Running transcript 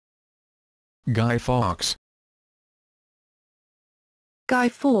Guy Fawkes. Guy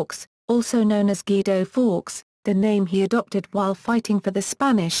Fawkes, also known as Guido Fawkes, the name he adopted while fighting for the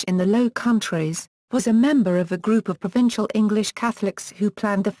Spanish in the Low Countries, was a member of a group of provincial English Catholics who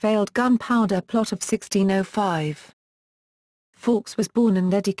planned the failed Gunpowder Plot of 1605. Fawkes was born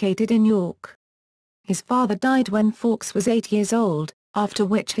and educated in York. His father died when Fawkes was 8 years old, after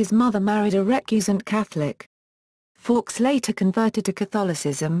which his mother married a recusant Catholic. Fawkes later converted to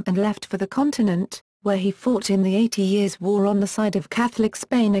Catholicism and left for the continent, where he fought in the 80 Years' War on the side of Catholic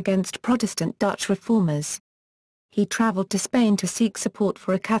Spain against Protestant Dutch reformers. He travelled to Spain to seek support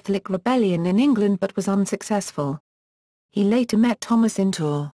for a Catholic rebellion in England but was unsuccessful. He later met Thomas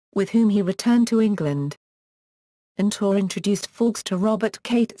Intour, with whom he returned to England. Intour introduced Fawkes to Robert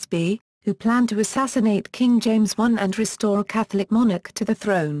Catesby, who planned to assassinate King James I and restore a Catholic monarch to the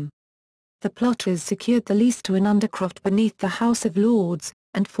throne. The plotters secured the lease to an undercroft beneath the House of Lords,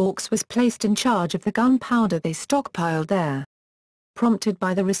 and Fawkes was placed in charge of the gunpowder they stockpiled there. Prompted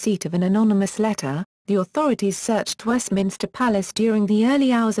by the receipt of an anonymous letter, the authorities searched Westminster Palace during the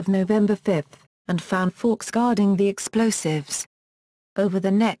early hours of November 5, and found Fawkes guarding the explosives. Over the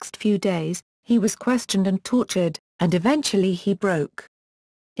next few days, he was questioned and tortured, and eventually he broke.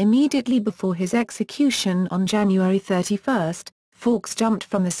 Immediately before his execution on January 31, Fawkes jumped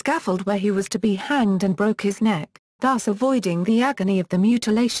from the scaffold where he was to be hanged and broke his neck, thus avoiding the agony of the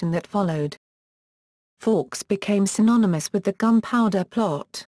mutilation that followed. Fawkes became synonymous with the Gunpowder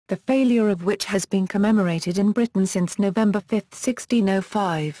Plot, the failure of which has been commemorated in Britain since November 5,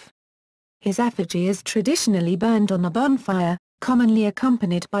 1605. His effigy is traditionally burned on a bonfire, commonly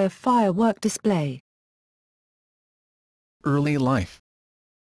accompanied by a firework display. Early life.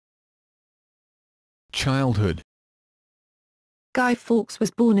 Childhood. Guy Fawkes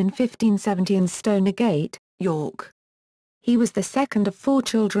was born in 1570 in Stonegate, York. He was the second of 4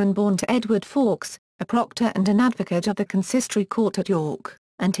 children born to Edward Fawkes, a proctor and an advocate of the consistory court at York,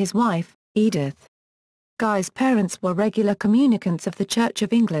 and his wife, Edith. Guy's parents were regular communicants of the Church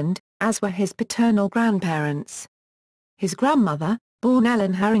of England, as were his paternal grandparents. His grandmother, born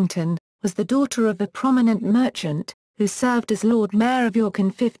Ellen Harrington, was the daughter of a prominent merchant, who served as Lord Mayor of York in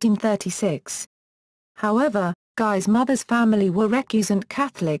 1536. However, Guy's mother's family were recusant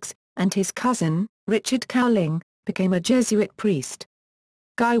Catholics, and his cousin, Richard Cowling, became a Jesuit priest.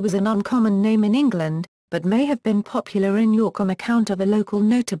 Guy was an uncommon name in England, but may have been popular in York on account of a local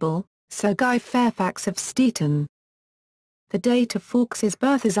notable, Sir Guy Fairfax of Steeton. The date of Fawkes's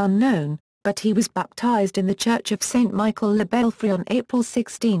birth is unknown, but he was baptised in the Church of St. Michael le Belfry on April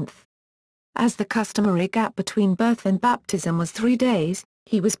 16. As the customary gap between birth and baptism was 3 days,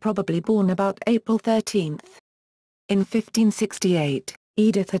 he was probably born about April 13. In 1568,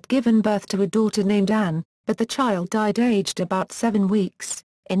 Edith had given birth to a daughter named Anne, but the child died aged about 7 weeks,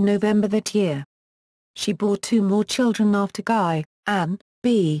 in November that year. She bore 2 more children after Guy, Anne,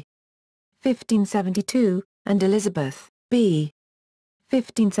 b. 1572, and Elizabeth, b.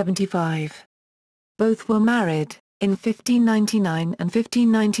 1575. Both were married, in 1599 and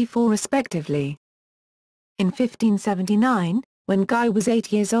 1594 respectively. In 1579, when Guy was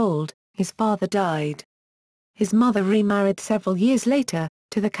 8 years old, his father died. His mother remarried several years later,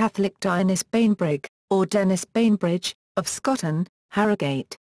 to the Catholic Denis Bainbridge, or Dennis Bainbridge, of Scotton,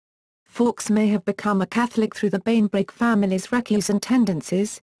 Harrogate. Fawkes may have become a Catholic through the Bainbridge family's recusant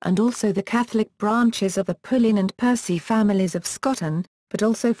tendencies, and also the Catholic branches of the Pullin and Percy families of Scotton, but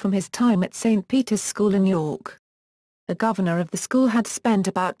also from his time at St. Peter's School in York. The governor of the school had spent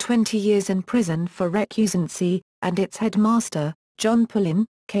about 20 years in prison for recusancy, and its headmaster, John Pullin,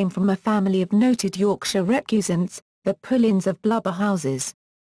 came from a family of noted Yorkshire recusants, the Pullins of Blubber Houses.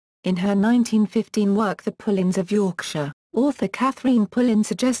 In her 1915 work The Pullins of Yorkshire, author Catherine Pullin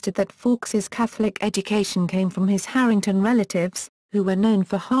suggested that Fawkes's Catholic education came from his Harrington relatives, who were known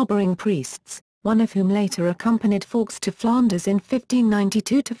for harbouring priests, one of whom later accompanied Fawkes to Flanders in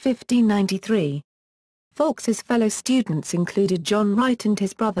 1592 to 1593. Fawkes's fellow students included John Wright and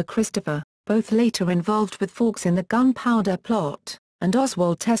his brother Christopher, both later involved with Fawkes in the Gunpowder Plot, and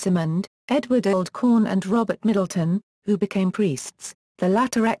Oswald Tessamond, Edward Oldcorn and Robert Middleton, who became priests, the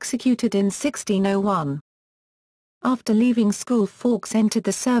latter executed in 1601. After leaving school, Fawkes entered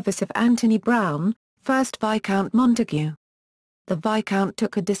the service of Anthony Browne, 1st Viscount Montague. The Viscount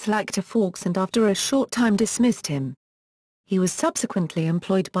took a dislike to Fawkes and after a short time dismissed him. He was subsequently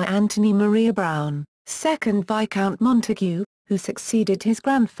employed by Anthony Maria Browne, 2nd Viscount Montague, who succeeded his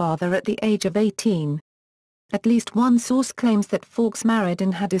grandfather at the age of 18. At least one source claims that Fawkes married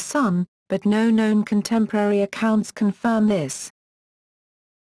and had a son, but no known contemporary accounts confirm this.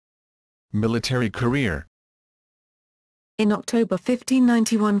 Military career. In October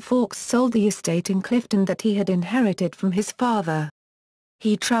 1591 Fawkes sold the estate in Clifton that he had inherited from his father.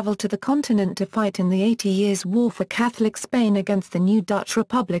 He travelled to the continent to fight in the 80 Years' War for Catholic Spain against the new Dutch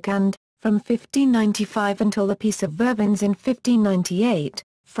Republic and, from 1595 until the Peace of Vervins in 1598,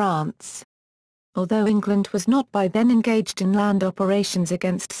 France. Although England was not by then engaged in land operations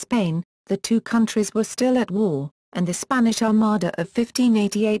against Spain, the two countries were still at war, and the Spanish Armada of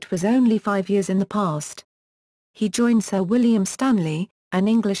 1588 was only 5 years in the past. He joined Sir William Stanley, an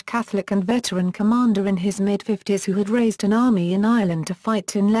English Catholic and veteran commander in his mid-50s who had raised an army in Ireland to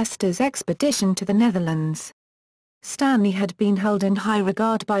fight in Leicester's expedition to the Netherlands. Stanley had been held in high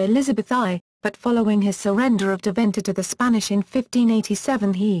regard by Elizabeth I, but following his surrender of Deventer to the Spanish in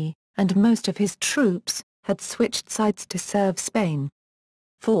 1587 he, and most of his troops, had switched sides to serve Spain.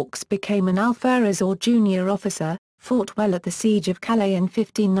 Fawkes became an alferez or junior officer, fought well at the Siege of Calais in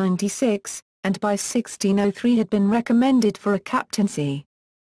 1596, and by 1603 had been recommended for a captaincy.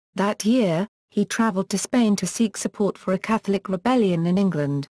 That year, he travelled to Spain to seek support for a Catholic rebellion in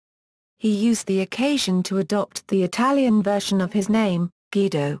England. He used the occasion to adopt the Italian version of his name,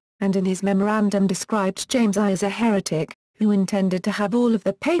 Guido, and in his memorandum described James I as a heretic, who intended to have all of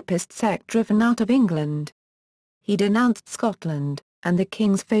the Papist sect driven out of England. He denounced Scotland, and the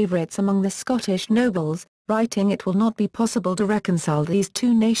king's favourites among the Scottish nobles, writing it will not be possible to reconcile these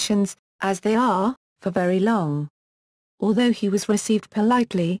two nations, as they are, for very long. Although he was received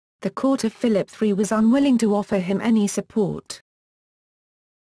politely, the court of Philip III was unwilling to offer him any support.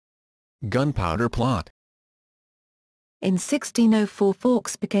 Gunpowder Plot. In 1604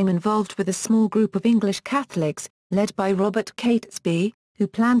 Fawkes became involved with a small group of English Catholics, led by Robert Catesby, who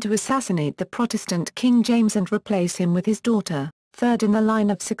planned to assassinate the Protestant King James and replace him with his daughter, third in the line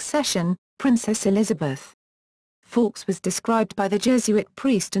of succession, Princess Elizabeth. Fawkes was described by the Jesuit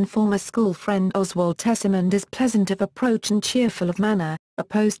priest and former school friend Oswald Tessimond as pleasant of approach and cheerful of manner,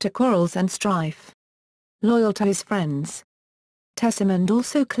 opposed to quarrels and strife. Loyal to his friends. Tessimond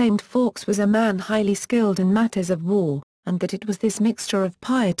also claimed Fawkes was a man highly skilled in matters of war, and that it was this mixture of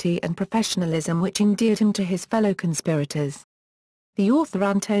piety and professionalism which endeared him to his fellow conspirators. The author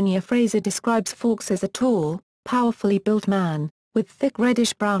Antonia Fraser describes Fawkes as a tall, powerfully built man, with thick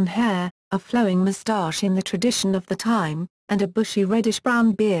reddish-brown hair, a flowing moustache in the tradition of the time, and a bushy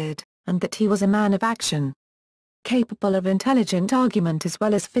reddish-brown beard, and that he was a man of action. Capable of intelligent argument as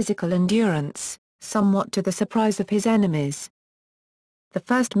well as physical endurance, somewhat to the surprise of his enemies. The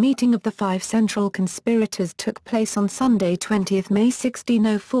first meeting of the 5 central conspirators took place on Sunday 20 May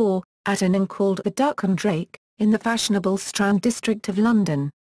 1604, at an inn called the Duck and Drake, in the fashionable Strand district of London.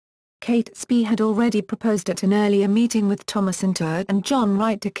 Catesby had already proposed at an earlier meeting with Thomas Intour and John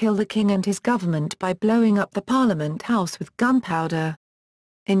Wright to kill the king and his government by blowing up the Parliament House with gunpowder.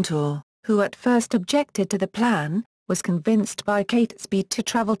 Intour, who at first objected to the plan, was convinced by Catesby to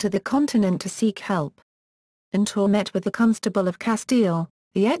travel to the continent to seek help. Intour met with the Constable of Castile,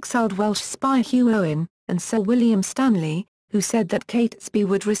 the exiled Welsh spy Hugh Owen, and Sir William Stanley, who said that Catesby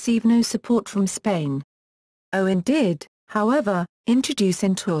would receive no support from Spain. Owen did, however, introduce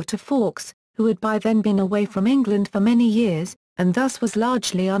Intour to Fawkes, who had by then been away from England for many years, and thus was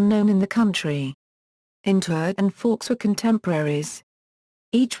largely unknown in the country. Intour and Fawkes were contemporaries.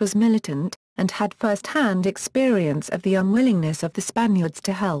 Each was militant, and had first-hand experience of the unwillingness of the Spaniards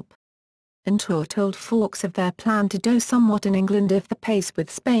to help. Intour told Fawkes of their plan to do somewhat in England if the pace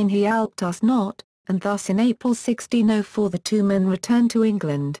with Spain he helped us not, and thus in April 1604 the two men returned to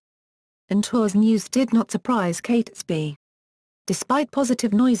England. Intour's news did not surprise Catesby. Despite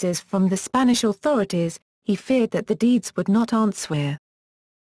positive noises from the Spanish authorities, he feared that the deeds would not answer.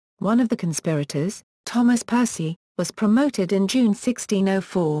 One of the conspirators, Thomas Percy, was promoted in June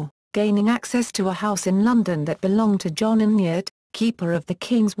 1604, gaining access to a house in London that belonged to John Inyard, keeper of the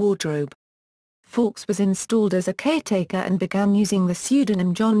King's Wardrobe. Fawkes was installed as a caretaker and began using the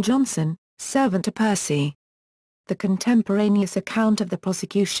pseudonym John Johnson, servant to Percy. The contemporaneous account of the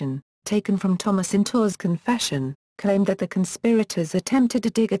prosecution, taken from Thomas Intour's confession, claimed that the conspirators attempted to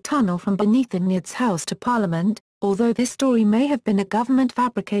dig a tunnel from beneath Inyard's house to Parliament, although this story may have been a government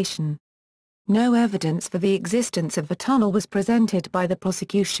fabrication. No evidence for the existence of a tunnel was presented by the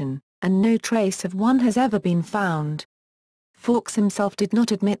prosecution, and no trace of one has ever been found. Fawkes himself did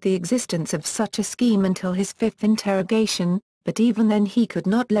not admit the existence of such a scheme until his 5th interrogation, but even then he could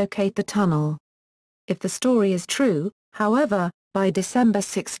not locate the tunnel. If the story is true, however, by December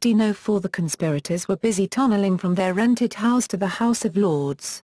 1604 the conspirators were busy tunneling from their rented house to the House of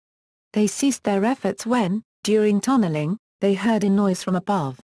Lords. They ceased their efforts when, during tunneling, they heard a noise from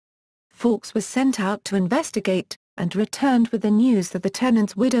above. Fawkes was sent out to investigate, and returned with the news that the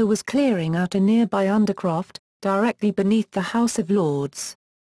tenant's widow was clearing out a nearby undercroft, directly beneath the House of Lords.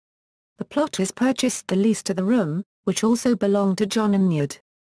 The plotters purchased the lease to the room, which also belonged to John Enyard.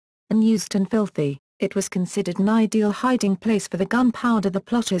 Unused and filthy, it was considered an ideal hiding place for the gunpowder the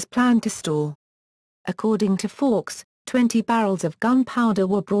plotters planned to store. According to Fawkes, 20 barrels of gunpowder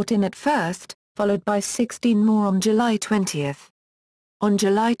were brought in at first, followed by 16 more on July 20. On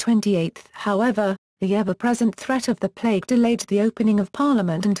July 28, however, the ever-present threat of the plague delayed the opening of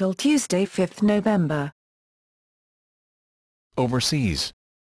Parliament until Tuesday 5 November. Overseas.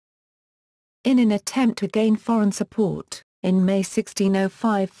 In an attempt to gain foreign support, in May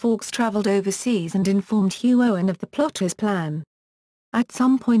 1605 Fawkes travelled overseas and informed Hugh Owen of the plotters' plan. At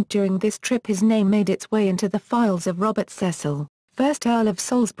some point during this trip his name made its way into the files of Robert Cecil, 1st Earl of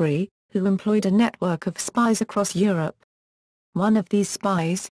Salisbury, who employed a network of spies across Europe. One of these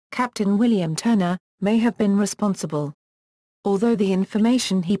spies, Captain William Turner, may have been responsible. Although the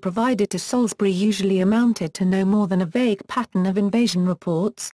information he provided to Salisbury usually amounted to no more than a vague pattern of invasion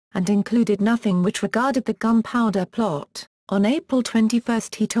reports, and included nothing which regarded the Gunpowder Plot, on April 21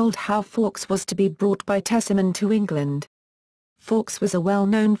 he told how Fawkes was to be brought by Tesserman to England. Fawkes was a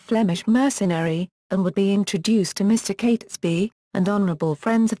well-known Flemish mercenary, and would be introduced to Mr. Catesby, and honourable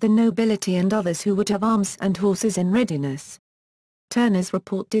friends of the nobility and others who would have arms and horses in readiness. Turner's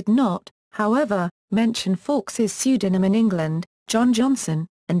report did not, however, mention Fawkes's pseudonym in England, John Johnson,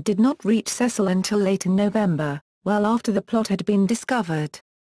 and did not reach Cecil until late in November, well after the plot had been discovered.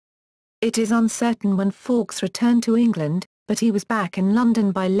 It is uncertain when Fawkes returned to England, but he was back in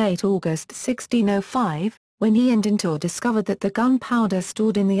London by late August 1605, when he and Intor discovered that the gunpowder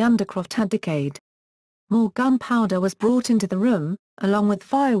stored in the undercroft had decayed. More gunpowder was brought into the room, along with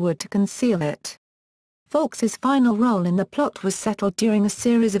firewood to conceal it. Fawkes's final role in the plot was settled during a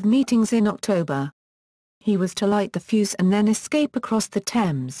series of meetings in October. He was to light the fuse and then escape across the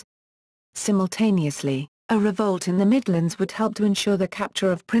Thames. Simultaneously, a revolt in the Midlands would help to ensure the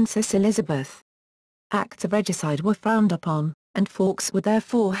capture of Princess Elizabeth. Acts of regicide were frowned upon, and Fawkes would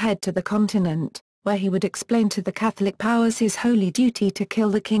therefore head to the continent, where he would explain to the Catholic powers his holy duty to kill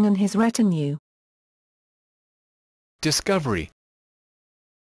the king and his retinue. Discovery.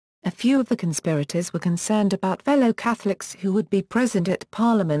 A few of the conspirators were concerned about fellow Catholics who would be present at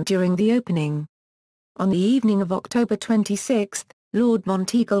Parliament during the opening. On the evening of October 26, Lord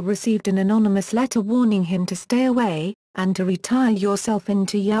Monteagle received an anonymous letter warning him to stay away, and to retire yourself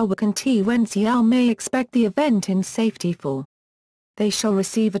into Yalwakanty whence Yal may expect the event in safety for. They shall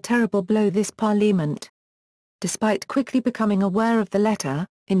receive a terrible blow this Parliament. Despite quickly becoming aware of the letter,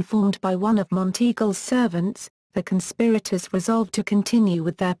 informed by one of Monteagle's servants, the conspirators resolved to continue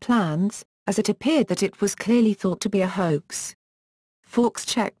with their plans, as it appeared that it was clearly thought to be a hoax. Fawkes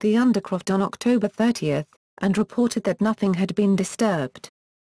checked the undercroft on October 30, and reported that nothing had been disturbed.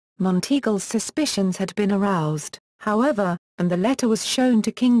 Monteagle's suspicions had been aroused, however, and the letter was shown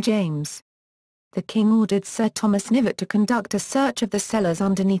to King James. The King ordered Sir Thomas Knivett to conduct a search of the cellars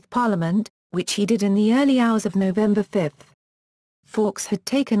underneath Parliament, which he did in the early hours of November 5. Fawkes had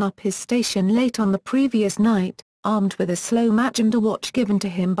taken up his station late on the previous night, armed with a slow match and a watch given to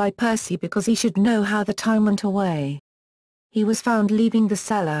him by Percy because he should know how the time went away. He was found leaving the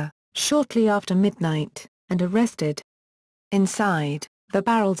cellar, shortly after midnight, and arrested. Inside, the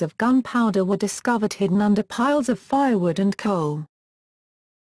barrels of gunpowder were discovered hidden under piles of firewood and coal.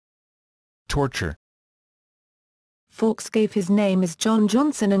 Torture. Fawkes gave his name as John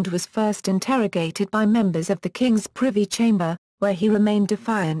Johnson and was first interrogated by members of the King's Privy Chamber, where he remained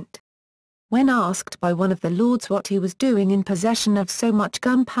defiant. When asked by one of the lords what he was doing in possession of so much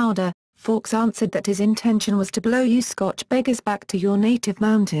gunpowder, Fawkes answered that his intention was to blow you Scotch beggars back to your native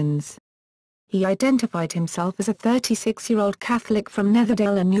mountains. He identified himself as a 36-year-old Catholic from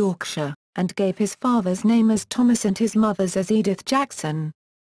Netherdale in Yorkshire, and gave his father's name as Thomas and his mother's as Edith Jackson.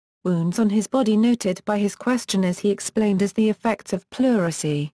 Wounds on his body noted by his questioners he explained as the effects of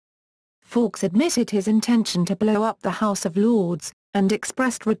pleurisy. Fawkes admitted his intention to blow up the House of Lords, and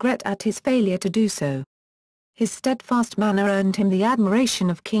expressed regret at his failure to do so. His steadfast manner earned him the admiration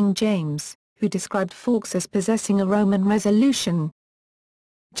of King James, who described Fawkes as possessing a Roman resolution.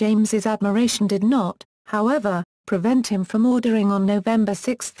 James's admiration did not, however, prevent him from ordering on November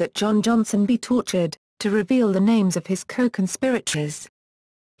 6 that John Johnson be tortured, to reveal the names of his co-conspirators.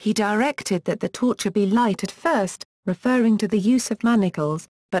 He directed that the torture be light at first, referring to the use of manacles,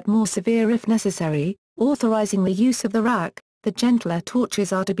 but more severe if necessary, authorizing the use of the rack. The gentler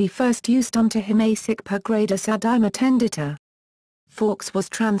tortures are to be first used unto him a sic per gradus adima tendita. Fawkes was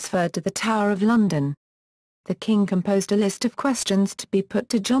transferred to the Tower of London. The King composed a list of questions to be put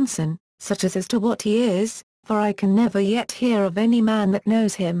to Johnson, such as to what he is, for I can never yet hear of any man that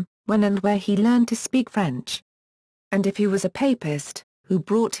knows him, when and where he learned to speak French, and if he was a papist, who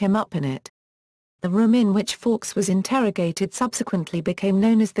brought him up in it. The room in which Fawkes was interrogated subsequently became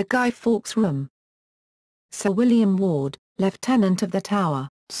known as the Guy Fawkes Room. Sir William Ward, Lieutenant of the Tower,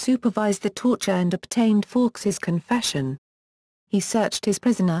 supervised the torture and obtained Fawkes's confession. He searched his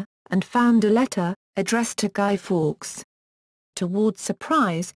prisoner, and found a letter, addressed to Guy Fawkes. To Ward's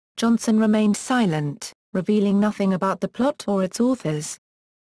surprise, Johnson remained silent, revealing nothing about the plot or its authors.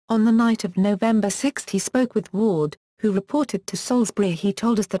 On the night of November 6 he spoke with Ward, who reported to Salisbury, "He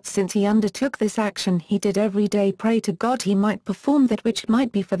told us that since he undertook this action he did every day pray to God he might perform that which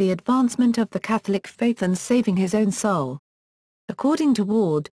might be for the advancement of the Catholic faith and saving his own soul." According to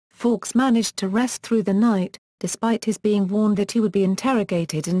Ward, Fawkes managed to rest through the night, despite his being warned that he would be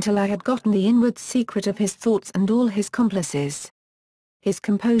interrogated until I had gotten the inward secret of his thoughts and all his complices. His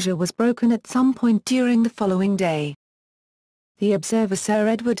composure was broken at some point during the following day. The observer Sir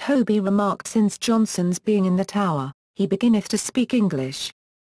Edward Hobey remarked, "Since Johnson's being in the Tower, he beginneth to speak English."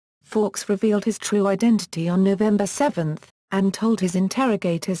 Fawkes revealed his true identity on November 7, and told his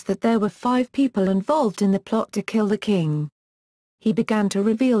interrogators that there were 5 people involved in the plot to kill the king. He began to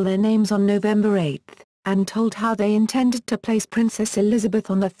reveal their names on November 8, and told how they intended to place Princess Elizabeth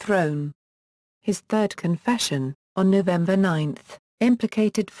on the throne. His third confession, on November 9,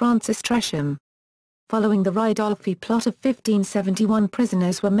 implicated Francis Tresham. Following the Ridolfi plot of 1571,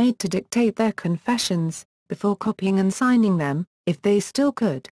 prisoners were made to dictate their confessions, before copying and signing them, if they still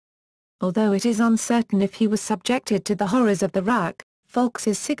could. Although it is uncertain if he was subjected to the horrors of the rack,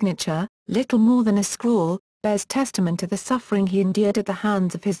 Fawkes's signature, little more than a scrawl, bears testament to the suffering he endured at the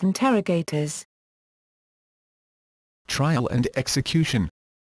hands of his interrogators. Trial and execution.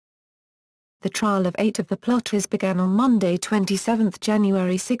 The trial of 8 of the plotters began on Monday 27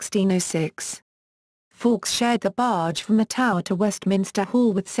 January 1606. Fawkes shared the barge from the Tower to Westminster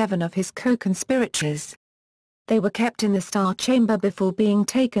Hall with 7 of his co-conspirators. They were kept in the Star Chamber before being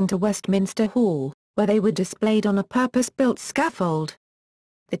taken to Westminster Hall, where they were displayed on a purpose-built scaffold.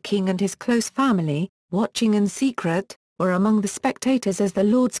 The king and his close family, watching in secret, were among the spectators as the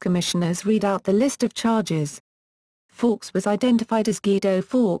Lords Commissioners read out the list of charges. Fawkes was identified as Guido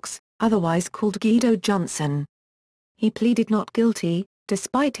Fawkes, otherwise called Guido Johnson. He pleaded not guilty,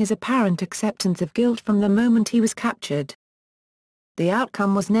 despite his apparent acceptance of guilt from the moment he was captured. The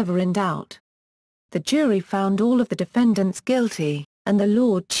outcome was never in doubt. The jury found all of the defendants guilty, and the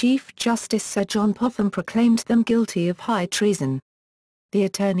Lord Chief Justice Sir John Popham proclaimed them guilty of high treason. The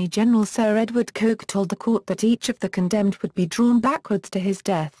Attorney General Sir Edward Coke told the court that each of the condemned would be drawn backwards to his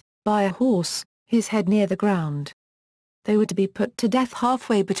death, by a horse, his head near the ground. They were to be put to death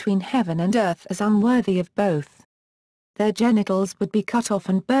halfway between heaven and earth as unworthy of both. Their genitals would be cut off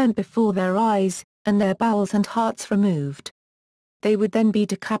and burnt before their eyes, and their bowels and hearts removed. They would then be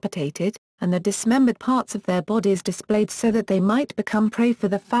decapitated, and the dismembered parts of their bodies displayed so that they might become prey for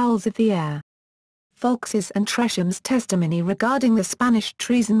the fowls of the air. Fawkes's and Tresham's testimony regarding the Spanish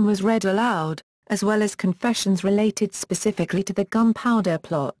treason was read aloud, as well as confessions related specifically to the Gunpowder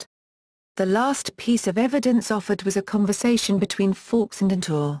Plot. The last piece of evidence offered was a conversation between Fawkes and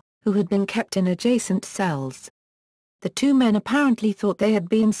Antor, who had been kept in adjacent cells. The 2 men apparently thought they had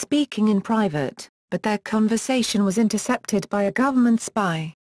been speaking in private, but their conversation was intercepted by a government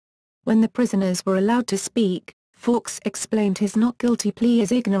spy. When the prisoners were allowed to speak, Fawkes explained his not guilty plea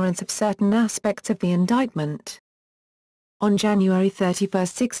as ignorance of certain aspects of the indictment. On January 31,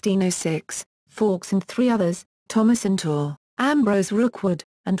 1606, Fawkes and 3 others, Thomas Antor, Ambrose Rookwood,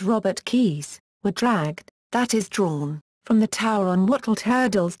 and Robert Keyes, were dragged, that is drawn, from the Tower on wattled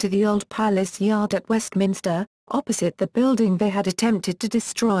hurdles to the Old Palace Yard at Westminster, opposite the building they had attempted to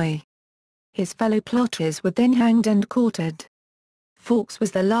destroy. His fellow plotters were then hanged and quartered. Fawkes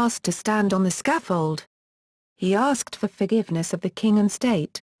was the last to stand on the scaffold. He asked for forgiveness of the king and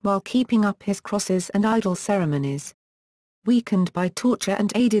state, while keeping up his crosses and idle ceremonies. Weakened by torture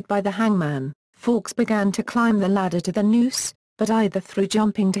and aided by the hangman, Fawkes began to climb the ladder to the noose, but either through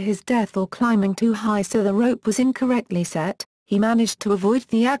jumping to his death or climbing too high so the rope was incorrectly set, he managed to avoid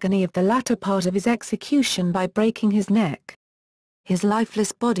the agony of the latter part of his execution by breaking his neck. His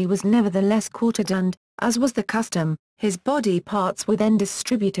lifeless body was nevertheless quartered and, as was the custom, his body parts were then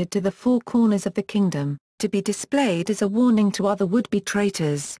distributed to the 4 corners of the kingdom, to be displayed as a warning to other would-be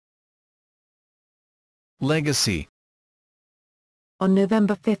traitors. Legacy. On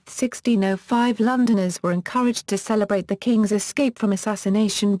November 5, 1605, Londoners were encouraged to celebrate the king's escape from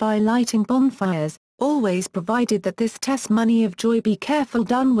assassination by lighting bonfires, always provided that this testimony of joy be careful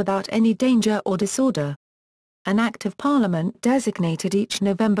done without any danger or disorder. An Act of Parliament designated each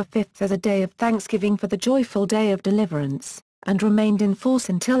November 5 as a day of thanksgiving for the joyful day of deliverance, and remained in force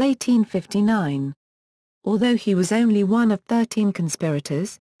until 1859. Although he was only one of 13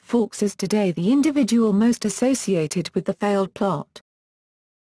 conspirators, Fawkes is today the individual most associated with the failed plot.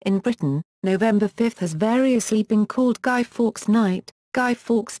 In Britain, November 5 has variously been called Guy Fawkes Night, Guy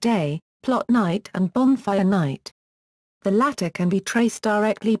Fawkes Day, Plot Night and Bonfire Night. The latter can be traced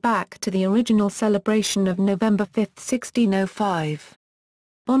directly back to the original celebration of November 5, 1605.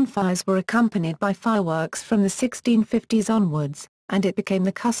 Bonfires were accompanied by fireworks from the 1650s onwards, and it became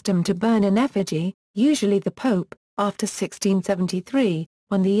the custom to burn an effigy, usually the Pope, after 1673,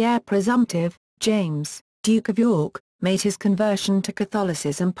 when the heir presumptive, James, Duke of York, made his conversion to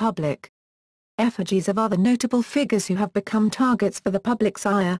Catholicism public. Effigies of other notable figures who have become targets for the public's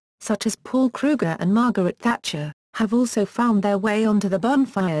ire, such as Paul Kruger and Margaret Thatcher, have also found their way onto the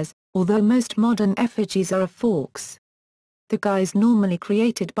bonfires, although most modern effigies are of Fawkes. The guise normally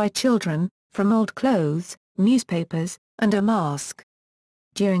created by children, from old clothes, newspapers, and a mask.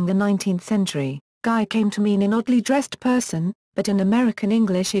 During the 19th century, Guy came to mean an oddly dressed person, but in American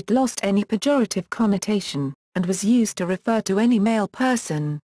English it lost any pejorative connotation, and was used to refer to any male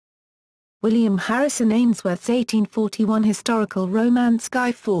person. William Harrison Ainsworth's 1841 historical romance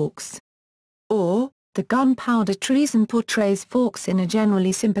Guy Fawkes, or The Gunpowder Treason, portrays Fawkes in a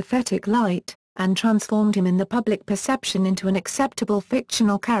generally sympathetic light, and transformed him in the public perception into an acceptable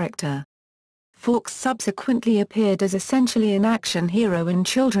fictional character. Fawkes subsequently appeared as essentially an action hero in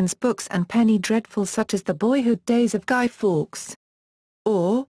children's books and penny dreadfuls such as The Boyhood Days of Guy Fawkes,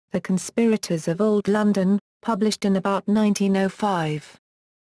 or The Conspirators of Old London, published in about 1905.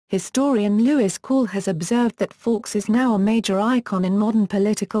 Historian Lewis Call has observed that Fawkes is now a major icon in modern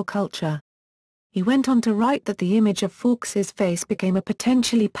political culture. He went on to write that the image of Fawkes's face became a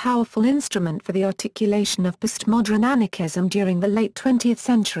potentially powerful instrument for the articulation of postmodern anarchism during the late 20th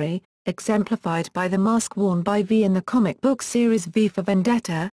century, exemplified by the mask worn by V in the comic book series V for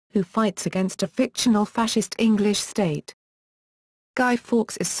Vendetta, who fights against a fictional fascist English state. Guy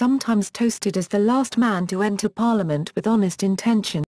Fawkes is sometimes toasted as the last man to enter Parliament with honest intentions.